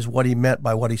clarifies what he meant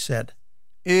by what he said.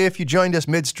 If you joined us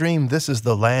midstream, this is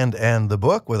The Land and the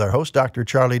Book with our host, Dr.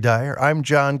 Charlie Dyer. I'm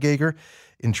John Gager,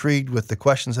 intrigued with the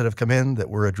questions that have come in that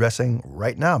we're addressing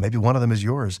right now. Maybe one of them is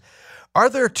yours. Are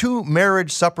there 2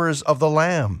 marriage suppers of the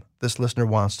Lamb? This listener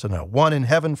wants to know. One in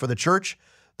heaven for the church,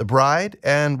 the bride,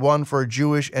 and one for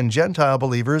Jewish and Gentile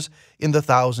believers in the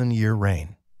 1,000-year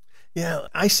reign. Yeah,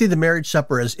 I see the marriage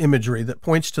supper as imagery that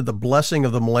points to the blessing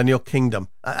of the millennial kingdom.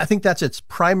 I think that's its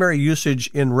primary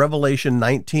usage in Revelation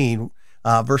 19,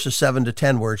 verses 7 to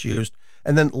 10, where it's used.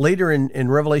 And then later in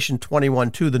Revelation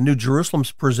 21:2, the New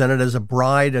Jerusalem's presented as a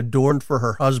bride adorned for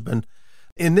her husband.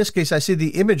 In this case, I see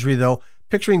the imagery, though,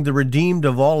 picturing the redeemed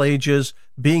of all ages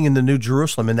being in the New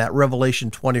Jerusalem in that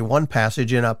Revelation 21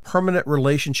 passage in a permanent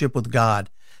relationship with God.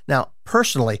 Now,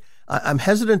 personally, I'm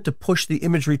hesitant to push the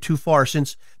imagery too far,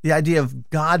 since the idea of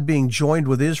God being joined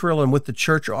with Israel and with the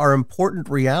church are important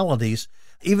realities,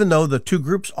 even though the two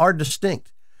groups are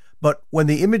distinct. But when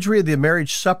the imagery of the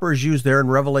marriage supper is used there in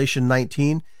Revelation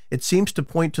 19, it seems to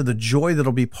point to the joy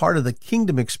that'll be part of the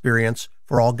kingdom experience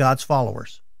for all God's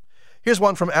followers. Here's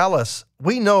one from Alice.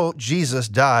 We know Jesus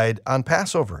died on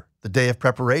Passover, the day of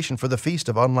preparation for the Feast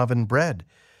of Unleavened Bread.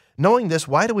 Knowing this,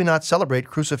 why do we not celebrate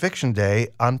Crucifixion Day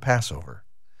on Passover?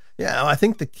 Yeah, I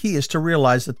think the key is to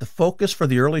realize that the focus for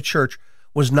the early church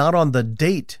was not on the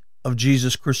date of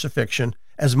Jesus' crucifixion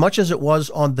as much as it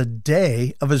was on the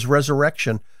day of his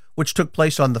resurrection, which took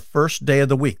place on the first day of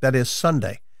the week, that is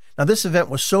Sunday. Now, this event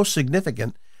was so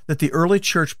significant that the early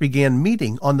church began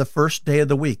meeting on the first day of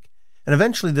the week, and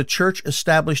eventually the church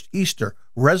established Easter,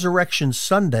 Resurrection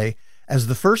Sunday, as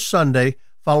the first Sunday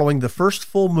following the first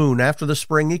full moon after the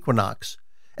spring equinox.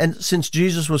 And since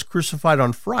Jesus was crucified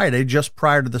on Friday, just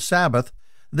prior to the Sabbath,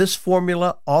 this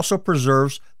formula also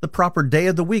preserves the proper day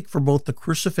of the week for both the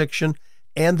crucifixion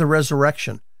and the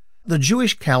resurrection. The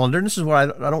Jewish calendar, and this is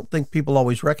what I don't think people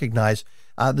always recognize,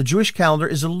 the Jewish calendar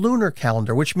is a lunar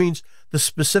calendar, which means the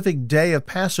specific day of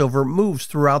Passover moves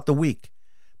throughout the week.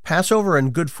 Passover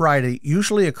and Good Friday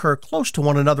usually occur close to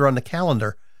one another on the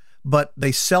calendar, but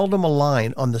they seldom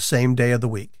align on the same day of the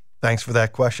week. Thanks for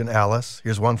that question, Alice.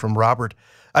 Here's one from Robert.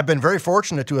 I've been very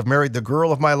fortunate to have married the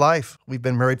girl of my life. We've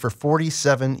been married for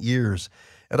 47 years,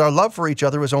 and our love for each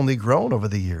other has only grown over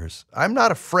the years. I'm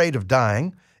not afraid of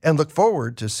dying and look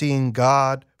forward to seeing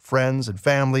God, friends, and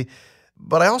family,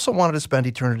 but I also wanted to spend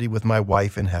eternity with my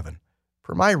wife in heaven.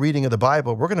 Per my reading of the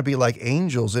Bible, we're going to be like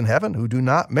angels in heaven who do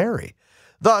not marry.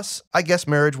 Thus, I guess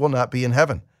marriage will not be in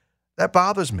heaven. That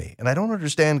bothers me, and I don't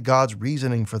understand God's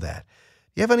reasoning for that.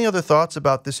 Do you have any other thoughts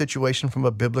about this situation from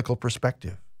a biblical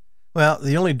perspective? Well,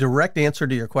 the only direct answer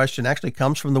to your question actually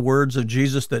comes from the words of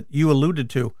Jesus that you alluded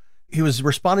to. He was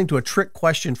responding to a trick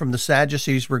question from the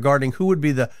Sadducees regarding who would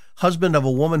be the husband of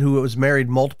a woman who was married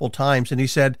multiple times. And he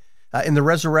said, in the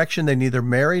resurrection, they neither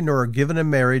marry nor are given in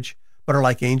marriage, but are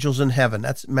like angels in heaven.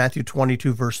 That's Matthew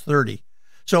 22, verse 30.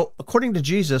 So according to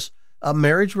Jesus, a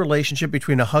marriage relationship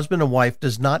between a husband and wife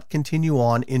does not continue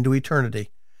on into eternity.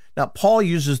 Now, Paul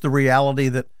uses the reality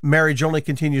that marriage only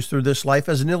continues through this life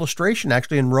as an illustration,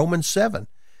 actually, in Romans 7.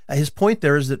 His point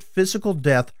there is that physical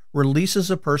death releases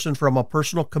a person from a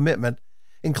personal commitment,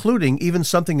 including even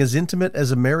something as intimate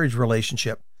as a marriage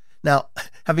relationship. Now,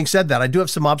 having said that, I do have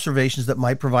some observations that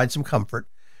might provide some comfort.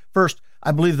 First,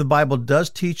 I believe the Bible does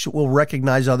teach that we'll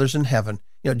recognize others in heaven.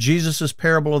 Jesus'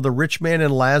 parable of the rich man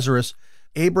and Lazarus,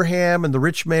 Abraham and the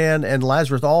rich man and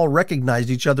Lazarus all recognized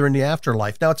each other in the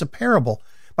afterlife. Now, it's a parable,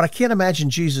 but I can't imagine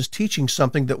Jesus teaching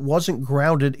something that wasn't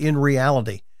grounded in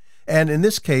reality. And in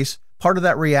this case, part of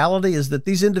that reality is that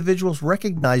these individuals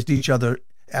recognized each other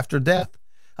after death.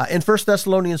 In 1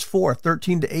 Thessalonians 4,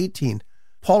 13 to 18,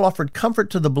 Paul offered comfort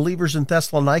to the believers in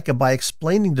Thessalonica by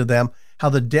explaining to them how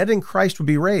the dead in Christ would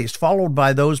be raised, followed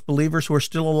by those believers who are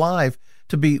still alive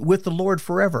to be with the Lord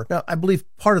forever. Now, I believe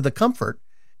part of the comfort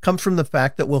comes from the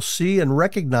fact that we'll see and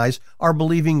recognize our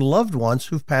believing loved ones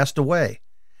who've passed away.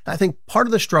 I think part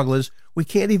of the struggle is we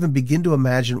can't even begin to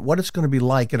imagine what it's going to be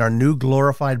like in our new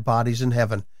glorified bodies in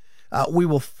heaven. We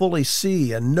will fully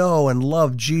see and know and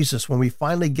love Jesus when we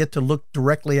finally get to look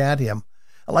directly at him.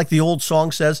 Like the old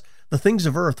song says, the things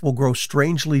of earth will grow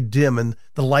strangely dim in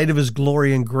the light of his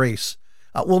glory and grace.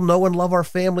 We'll know and love our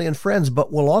family and friends,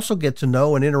 but we'll also get to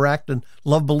know and interact and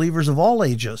love believers of all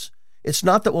ages. It's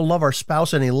not that we'll love our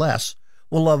spouse any less.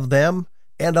 We'll love them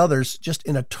and others just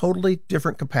in a totally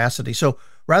different capacity. So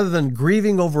rather than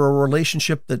grieving over a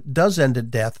relationship that does end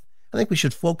at death, I think we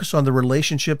should focus on the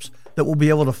relationships that we'll be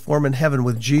able to form in heaven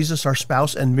with Jesus, our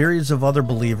spouse, and myriads of other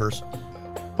believers.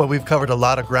 Well, we've covered a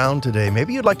lot of ground today.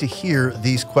 Maybe you'd like to hear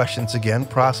these questions again,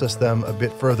 process them a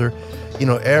bit further.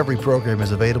 Every program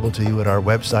is available to you at our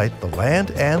website,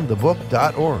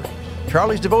 thelandandthebook.org.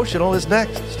 Charlie's Devotional is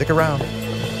next. Stick around.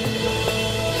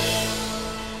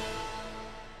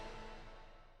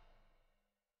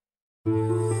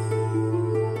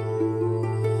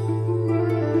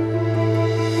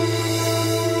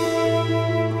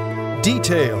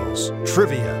 Details,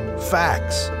 trivia,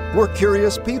 facts. We're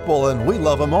curious people and we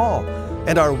love them all.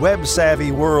 And our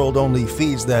web-savvy world only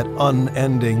feeds that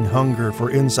unending hunger for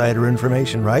insider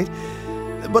information, right?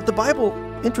 But the Bible,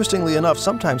 interestingly enough,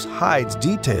 sometimes hides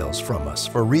details from us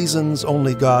for reasons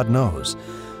only God knows.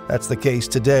 That's the case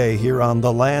today here on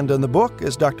The Land and the Book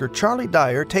as Dr. Charlie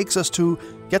Dyer takes us to,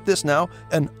 get this now,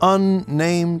 an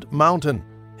unnamed mountain.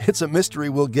 It's a mystery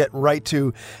we'll get right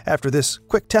to after this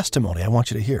quick testimony I want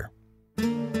you to hear.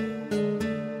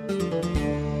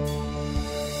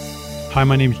 Hi,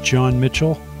 my name is John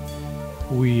Mitchell.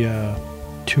 We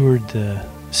toured the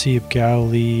Sea of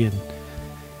Galilee and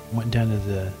went down to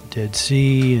the Dead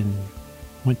Sea and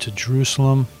went to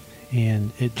Jerusalem,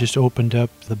 and it just opened up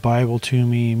the Bible to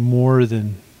me more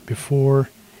than before,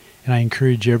 and I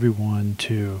encourage everyone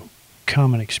to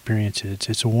come and experience it.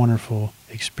 It's a wonderful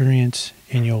experience,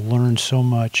 and you'll learn so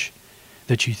much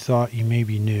that you thought you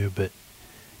maybe knew, but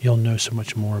you'll know so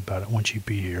much more about it once you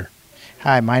be here.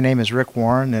 Hi, my name is Rick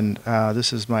Warren, and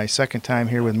this is my second time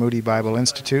here with Moody Bible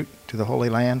Institute to the Holy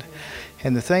Land.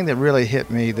 And the thing that really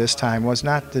hit me this time was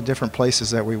not the different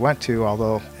places that we went to,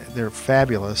 although they're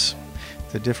fabulous,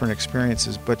 the different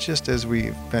experiences, but just as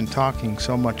we've been talking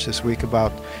so much this week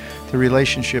about the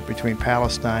relationship between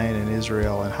Palestine and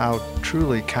Israel and how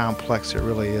truly complex it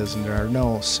really is, and there are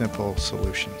no simple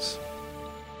solutions.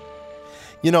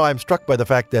 I'm struck by the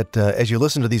fact that as you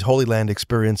listen to these Holy Land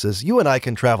experiences, you and I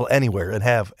can travel anywhere and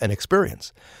have an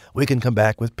experience. We can come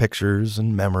back with pictures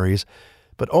and memories,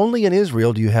 but only in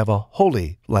Israel do you have a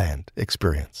Holy Land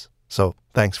experience. So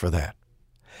thanks for that.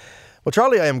 Well,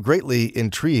 Charlie, I am greatly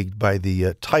intrigued by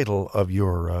the title of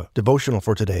your devotional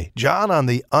for today, John on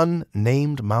the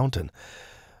Unnamed Mountain.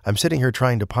 I'm sitting here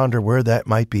trying to ponder where that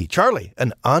might be. Charlie,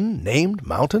 an unnamed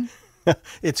mountain?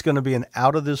 It's going to be an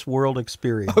out-of-this-world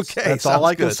experience. Okay, that's all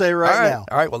I can say right now.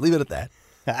 All right, well, leave it at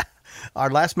that.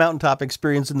 Our last mountaintop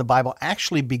experience in the Bible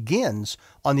actually begins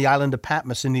on the island of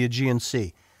Patmos in the Aegean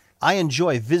Sea. I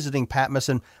enjoy visiting Patmos,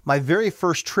 and my very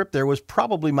first trip there was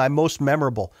probably my most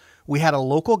memorable. We had a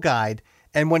local guide,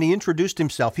 and when he introduced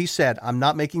himself, he said, I'm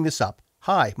not making this up,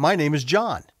 "Hi, my name is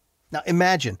John." Now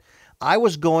imagine, I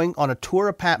was going on a tour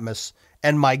of Patmos,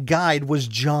 and my guide was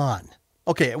John.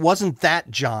 Okay, it wasn't that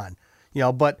John.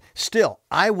 But still,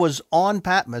 I was on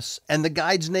Patmos, and the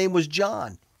guide's name was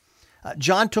John.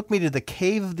 John took me to the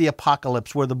Cave of the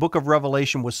Apocalypse, where the book of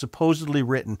Revelation was supposedly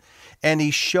written, and he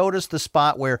showed us the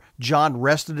spot where John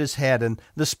rested his head and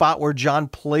the spot where John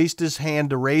placed his hand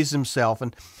to raise himself.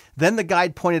 And then the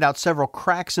guide pointed out several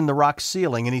cracks in the rock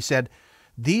ceiling, and he said,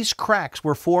 these cracks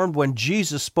were formed when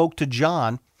Jesus spoke to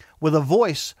John with a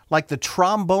voice like the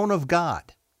trombone of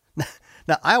God.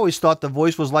 Now, I always thought the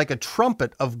voice was like a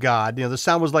trumpet of God. The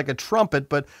sound was like a trumpet,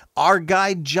 but our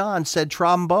guide John said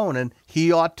trombone, and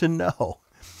he ought to know.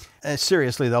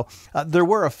 Seriously, though, there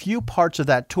were a few parts of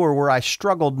that tour where I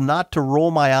struggled not to roll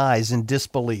my eyes in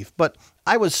disbelief, but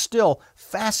I was still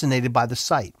fascinated by the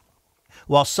sight.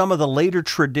 While some of the later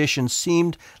traditions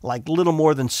seemed like little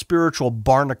more than spiritual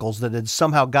barnacles that had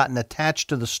somehow gotten attached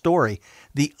to the story,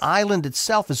 the island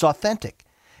itself is authentic.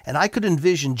 And I could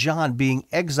envision John being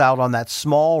exiled on that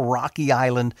small, rocky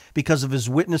island because of his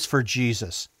witness for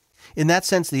Jesus. In that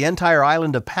sense, the entire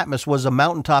island of Patmos was a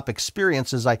mountaintop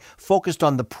experience as I focused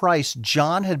on the price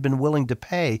John had been willing to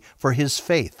pay for his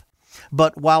faith.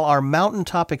 But while our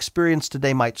mountaintop experience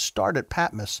today might start at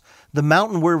Patmos, the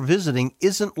mountain we're visiting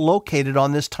isn't located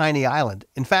on this tiny island.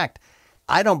 In fact,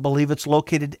 I don't believe it's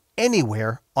located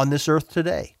anywhere on this earth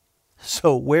today.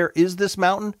 So where is this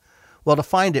mountain? Well, to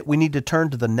find it, we need to turn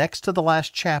to the next to the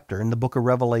last chapter in the book of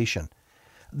Revelation.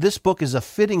 This book is a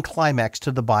fitting climax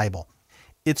to the Bible.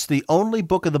 It's the only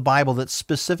book of the Bible that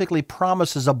specifically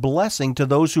promises a blessing to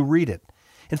those who read it.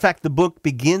 In fact, the book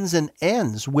begins and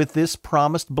ends with this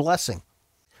promised blessing.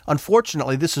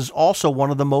 Unfortunately, this is also one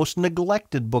of the most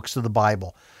neglected books of the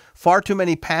Bible. Far too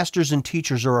many pastors and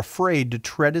teachers are afraid to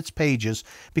tread its pages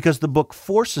because the book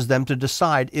forces them to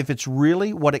decide if it's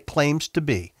really what it claims to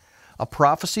be. A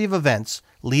prophecy of events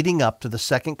leading up to the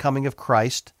second coming of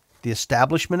Christ, the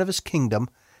establishment of his kingdom,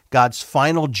 God's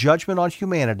final judgment on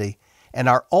humanity, and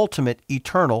our ultimate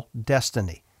eternal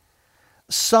destiny.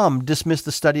 Some dismiss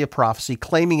the study of prophecy,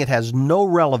 claiming it has no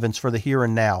relevance for the here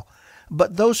and now.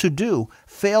 But those who do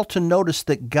fail to notice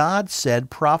that God said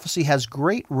prophecy has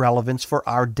great relevance for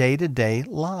our day-to-day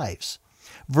lives.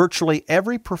 Virtually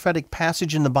every prophetic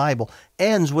passage in the Bible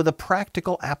ends with a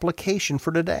practical application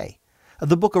for today.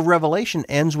 The book of Revelation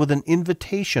ends with an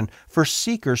invitation for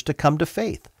seekers to come to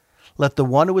faith. Let the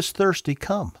one who is thirsty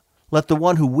come. Let the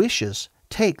one who wishes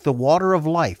take the water of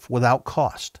life without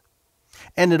cost.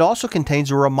 And it also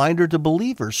contains a reminder to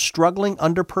believers struggling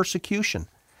under persecution.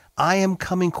 I am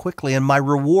coming quickly, and my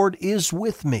reward is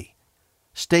with me.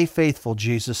 Stay faithful,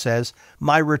 Jesus says.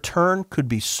 My return could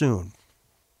be soon.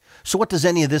 So what does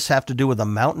any of this have to do with a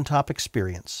mountaintop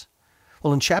experience?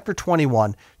 Well, in chapter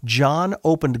 21, John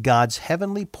opened God's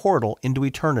heavenly portal into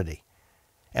eternity.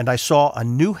 And I saw a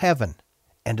new heaven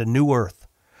and a new earth.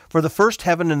 For the first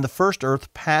heaven and the first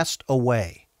earth passed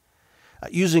away.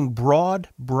 Using broad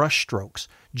brushstrokes,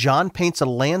 John paints a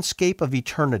landscape of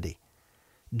eternity.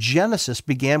 Genesis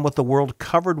began with the world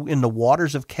covered in the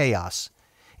waters of chaos.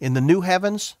 In the new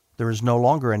heavens, there is no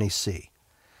longer any sea.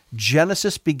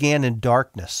 Genesis began in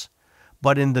darkness,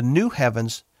 but in the new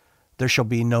heavens, there shall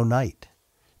be no night.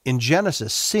 In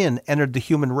Genesis, sin entered the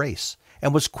human race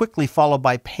and was quickly followed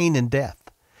by pain and death.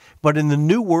 But in the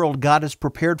new world God has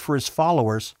prepared for his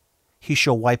followers, he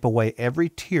shall wipe away every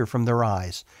tear from their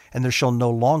eyes, and there shall no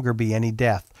longer be any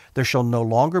death. There shall no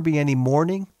longer be any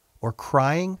mourning or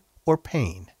crying or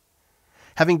pain.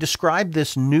 Having described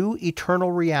this new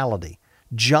eternal reality,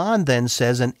 John then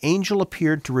says an angel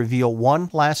appeared to reveal one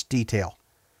last detail.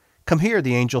 Come here,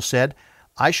 the angel said,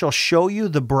 I shall show you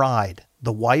the bride,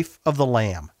 the wife of the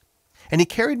Lamb. And he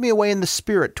carried me away in the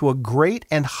Spirit to a great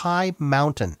and high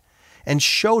mountain, and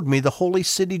showed me the holy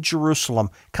city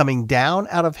Jerusalem coming down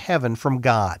out of heaven from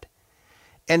God.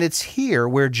 And it's here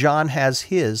where John has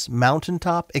his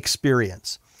mountaintop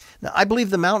experience. Now, I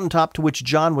believe the mountaintop to which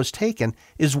John was taken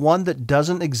is one that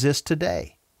doesn't exist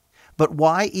today. But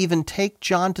why even take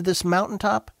John to this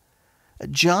mountaintop?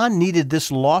 John needed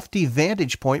this lofty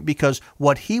vantage point because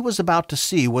what he was about to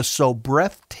see was so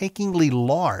breathtakingly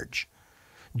large.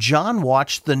 John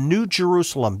watched the new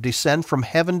Jerusalem descend from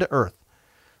heaven to earth.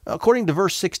 According to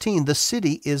verse 16, the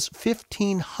city is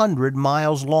 1,500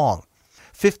 miles long,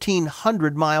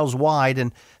 1,500 miles wide,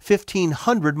 and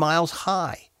 1,500 miles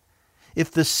high. If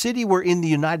the city were in the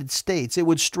United States, it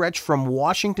would stretch from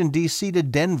Washington, D.C. to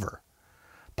Denver.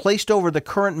 Placed over the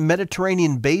current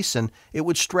Mediterranean basin, it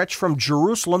would stretch from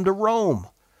Jerusalem to Rome.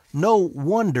 No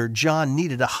wonder John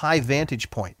needed a high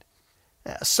vantage point.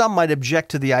 Some might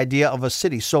object to the idea of a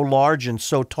city so large and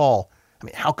so tall.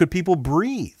 How could people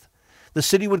breathe? The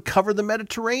city would cover the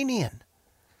Mediterranean.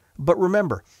 But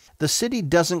remember, the city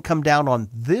doesn't come down on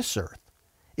this earth.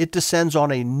 It descends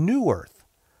on a new earth,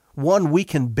 one we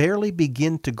can barely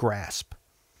begin to grasp.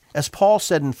 As Paul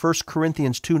said in 1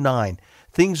 Corinthians 2:9,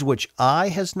 things which eye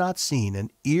has not seen and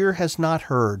ear has not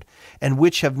heard, and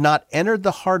which have not entered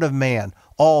the heart of man,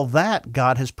 all that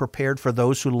God has prepared for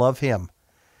those who love him.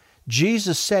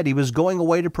 Jesus said he was going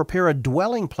away to prepare a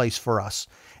dwelling place for us,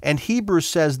 and Hebrews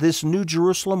says this new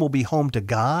Jerusalem will be home to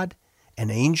God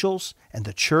and angels and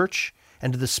the church,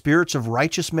 and to the spirits of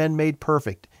righteous men made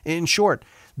perfect. In short,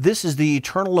 this is the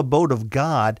eternal abode of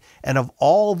God and of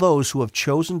all those who have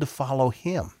chosen to follow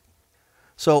Him.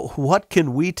 So what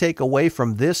can we take away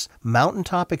from this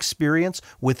mountaintop experience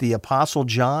with the Apostle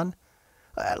John?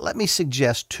 Let me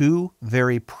suggest two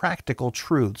very practical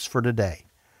truths for today.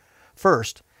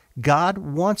 First, God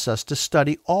wants us to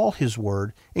study all His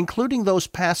Word, including those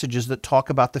passages that talk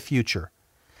about the future.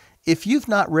 If you've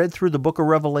not read through the book of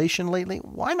Revelation lately,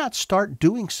 why not start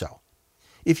doing so?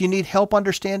 If you need help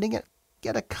understanding it,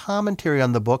 get a commentary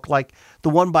on the book like the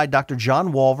one by Dr.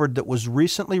 John Walvoord that was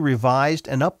recently revised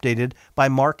and updated by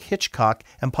Mark Hitchcock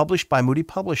and published by Moody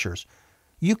Publishers.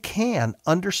 You can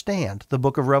understand the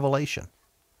book of Revelation.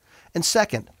 And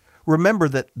second, remember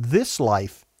that this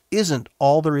life isn't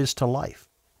all there is to life.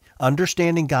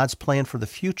 Understanding God's plan for the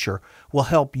future will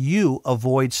help you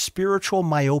avoid spiritual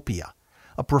myopia,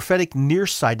 a prophetic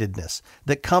nearsightedness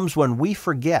that comes when we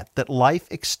forget that life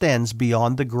extends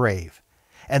beyond the grave,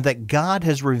 and that God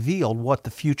has revealed what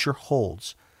the future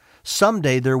holds.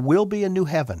 Someday there will be a new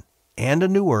heaven, and a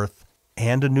new earth,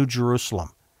 and a new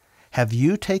Jerusalem. Have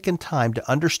you taken time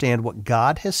to understand what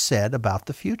God has said about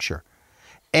the future?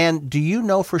 And do you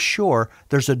know for sure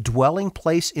there's a dwelling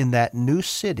place in that new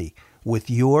city with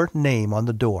your name on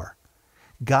the door?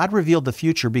 God revealed the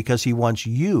future because He wants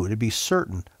you to be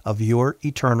certain of your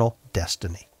eternal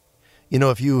destiny. You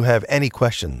know, if you have any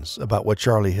questions about what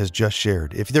Charlie has just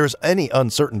shared, if there's any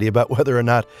uncertainty about whether or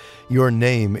not your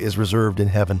name is reserved in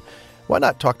heaven, why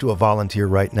not talk to a volunteer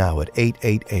right now at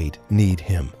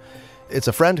 888-NEED-HIM? It's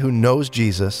a friend who knows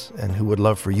Jesus and who would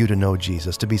love for you to know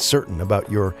Jesus, to be certain about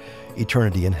your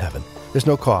eternity in heaven. There's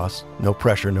no cost, no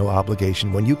pressure, no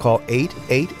obligation when you call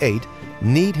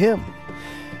 888-NEED-HIM.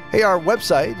 Hey, our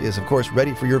website is, of course,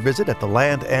 ready for your visit at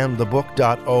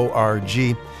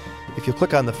thelandandthebook.org. If you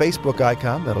click on the Facebook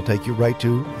icon, that'll take you right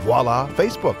to, voila,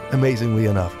 Facebook, amazingly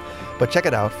enough. But check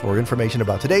it out for information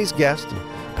about today's guest and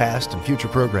past and future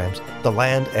programs,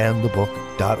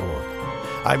 thelandandthebook.org.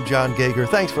 I'm John Gager.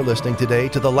 Thanks for listening today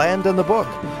to The Land and the Book,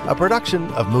 a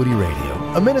production of Moody Radio,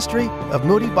 a ministry of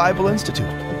Moody Bible Institute.